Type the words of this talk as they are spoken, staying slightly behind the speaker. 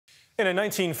In a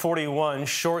 1941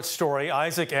 short story,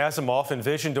 Isaac Asimov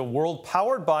envisioned a world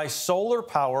powered by solar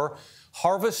power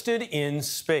harvested in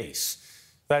space.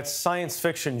 That science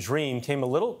fiction dream came a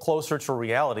little closer to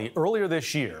reality earlier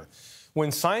this year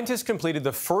when scientists completed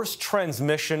the first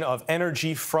transmission of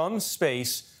energy from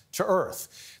space to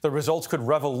Earth. The results could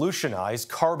revolutionize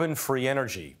carbon-free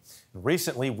energy.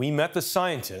 Recently, we met the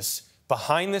scientists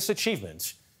behind this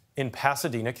achievement in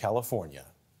Pasadena, California.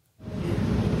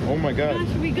 Oh my God.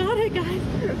 Gosh, we got it, guys.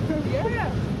 Yeah.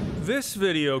 This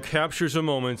video captures a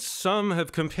moment some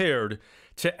have compared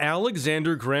to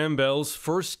Alexander Graham Bell's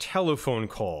first telephone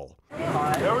call.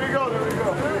 There we go, there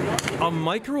we go. A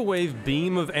microwave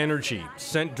beam of energy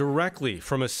sent directly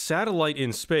from a satellite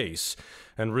in space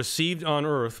and received on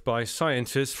Earth by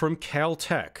scientists from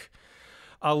Caltech.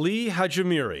 Ali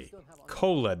Hajimiri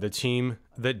co-led the team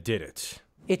that did it.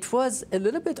 It was a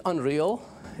little bit unreal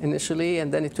initially,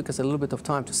 and then it took us a little bit of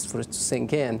time for it to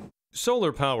sink in.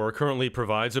 Solar power currently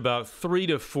provides about 3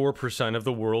 to 4% of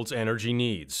the world's energy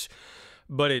needs,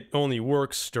 but it only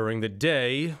works during the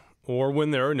day or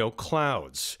when there are no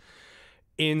clouds.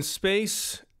 In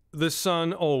space, the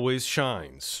sun always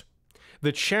shines.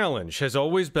 The challenge has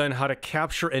always been how to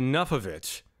capture enough of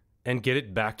it and get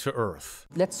it back to Earth.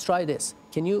 Let's try this.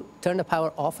 Can you turn the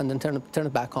power off and then turn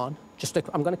it back on? Just like,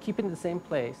 I'm going to keep it in the same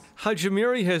place.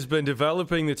 Hajimiri has been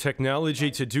developing the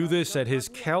technology to do this at his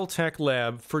Caltech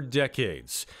lab for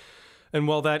decades. And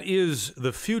while that is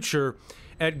the future,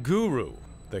 at Guru,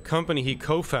 the company he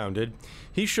co-founded,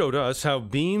 he showed us how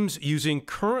beams using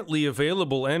currently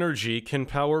available energy can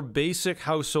power basic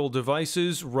household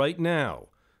devices right now,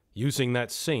 using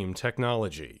that same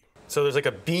technology. So there's like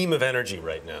a beam of energy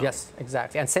right now. Yes,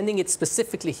 exactly. And sending it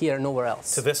specifically here, nowhere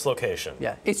else. To this location.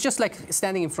 Yeah. It's just like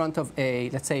standing in front of a,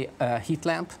 let's say, a heat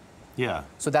lamp. Yeah.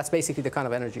 So that's basically the kind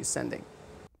of energy it's sending.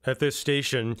 At this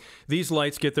station, these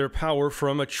lights get their power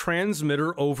from a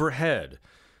transmitter overhead.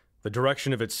 The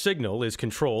direction of its signal is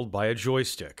controlled by a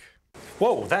joystick.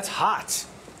 Whoa, that's hot.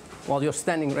 While you're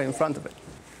standing right in front of it.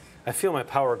 I feel my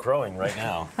power growing right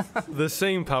now. The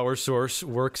same power source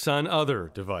works on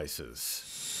other devices.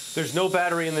 There's no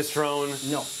battery in this drone.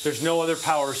 No. There's no other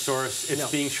power source. It's No.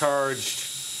 being charged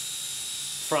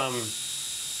from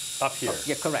up here. Oh,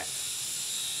 yeah, correct.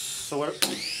 So what?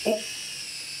 Oh.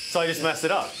 So I just messed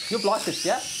it up. You blocked it,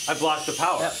 yeah? I blocked the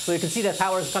power. Yeah. So you can see that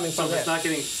power is coming So from it's there. not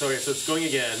getting. So it's going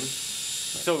again.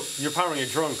 So you're powering a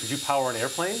drone. Could you power an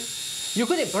airplane? You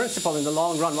could, in principle, in the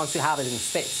long run, once you have it in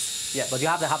space. Yeah, but you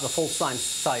have to have the full size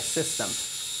system.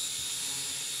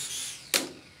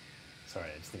 Sorry,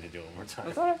 I just need to do it one more time.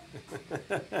 That's all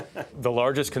right. The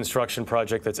largest construction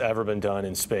project that's ever been done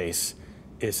in space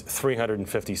is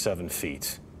 357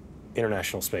 feet,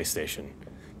 International Space Station.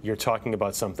 You're talking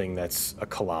about something that's a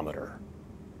kilometer.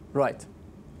 Right,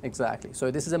 exactly.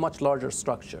 So this is a much larger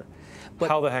structure. But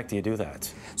how the heck do you do that?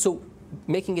 So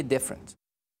making it different.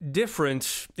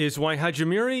 Different is why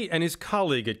Hajimiri and his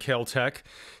colleague at Caltech,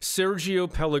 Sergio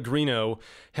Pellegrino,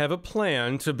 have a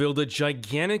plan to build a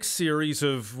gigantic series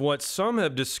of what some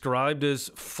have described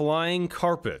as flying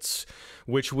carpets,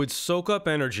 which would soak up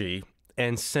energy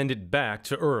and send it back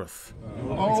to Earth.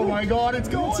 Oh my God, it's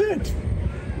going. That's it.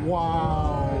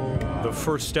 Wow. The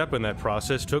first step in that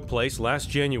process took place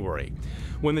last January,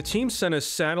 when the team sent a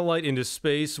satellite into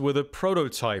space with a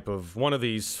prototype of one of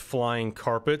these flying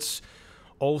carpets,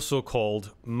 also called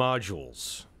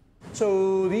modules.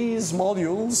 So these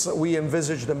modules, we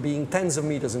envisage them being tens of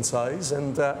meters in size,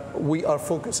 and we are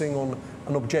focusing on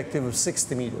an objective of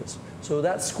 60 meters. So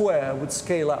that square would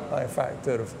scale up by a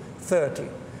factor of 30.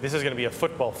 This is going to be a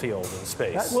football field in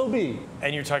space. That will be.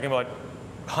 And you're talking about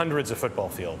hundreds of football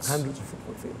fields. Hundreds of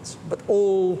football fields, but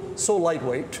all so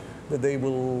lightweight that they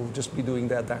will just be doing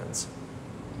their dance.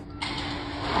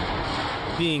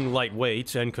 Being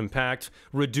lightweight and compact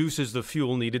reduces the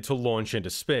fuel needed to launch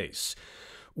into space,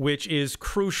 which is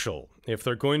crucial if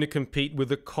they're going to compete with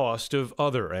the cost of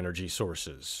other energy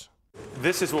sources.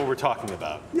 This is what we're talking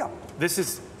about. Yeah.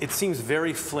 It seems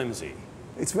very flimsy.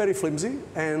 It's very flimsy,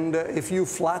 and if you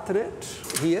flatten it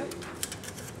here,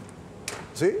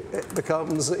 see, it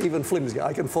becomes even flimsier.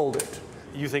 I can fold it.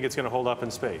 You think it's going to hold up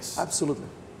in space? Absolutely.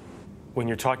 When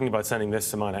you're talking about sending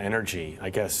this amount of energy,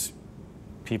 I guess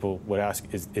people would ask,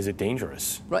 is it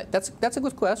dangerous? Right, that's a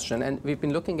good question, and we've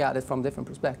been looking at it from different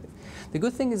perspectives. The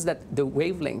good thing is that the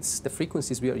wavelengths, the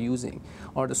frequencies we are using,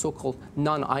 are the so-called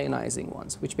non-ionizing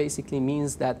ones, which basically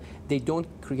means that they don't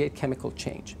create chemical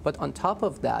change. But on top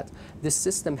of that, this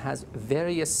system has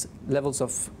various levels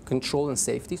of control and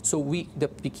safety, so we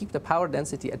keep the power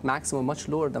density at maximum much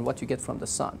lower than what you get from the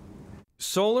sun.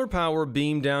 Solar power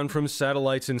beamed down from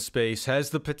satellites in space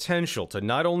has the potential to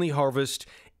not only harvest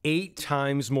 8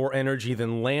 times more energy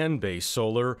than land-based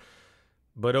solar,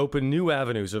 but open new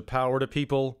avenues of power to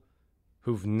people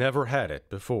who've never had it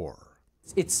before.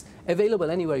 It's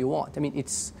available anywhere you want. I mean,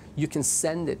 you can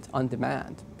send it on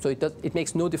demand. So it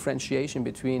makes no differentiation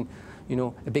between,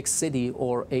 a big city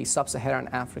or a sub-Saharan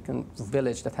African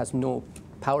village that has no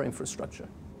power infrastructure.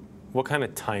 What kind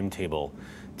of timetable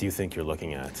do you think you're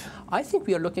looking at? I think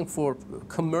we are looking for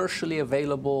commercially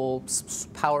available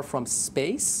power from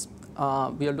space.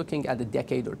 We are looking at a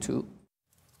decade or two.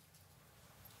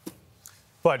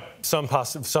 But some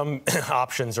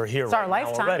options are here right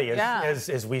now already,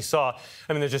 as we saw.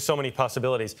 I mean, there's just so many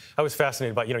possibilities. I was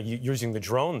fascinated by, using the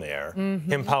drone there,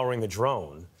 him powering the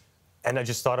drone. And I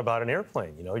just thought about an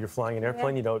airplane. You're flying an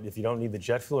airplane, if you don't need the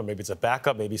jet fuel, or maybe it's a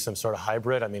backup, maybe some sort of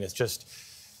hybrid. I mean, it's just,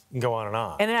 you can go on and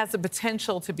on. And it has the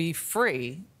potential to be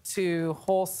free to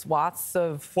whole swaths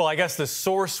of... Well, I guess the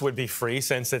source would be free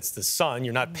since it's the sun.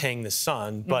 You're not paying the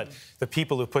sun, but the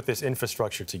people who put this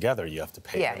infrastructure together, you have to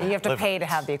pay. Yeah, you have to pay to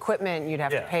have the equipment. You'd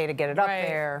have to pay to get it up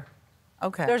there.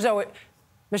 Okay. There's always...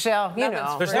 Michelle,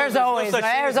 there's always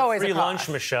free a lunch, cost.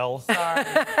 Michelle. Sorry.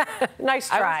 Nice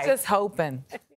try. I was just hoping.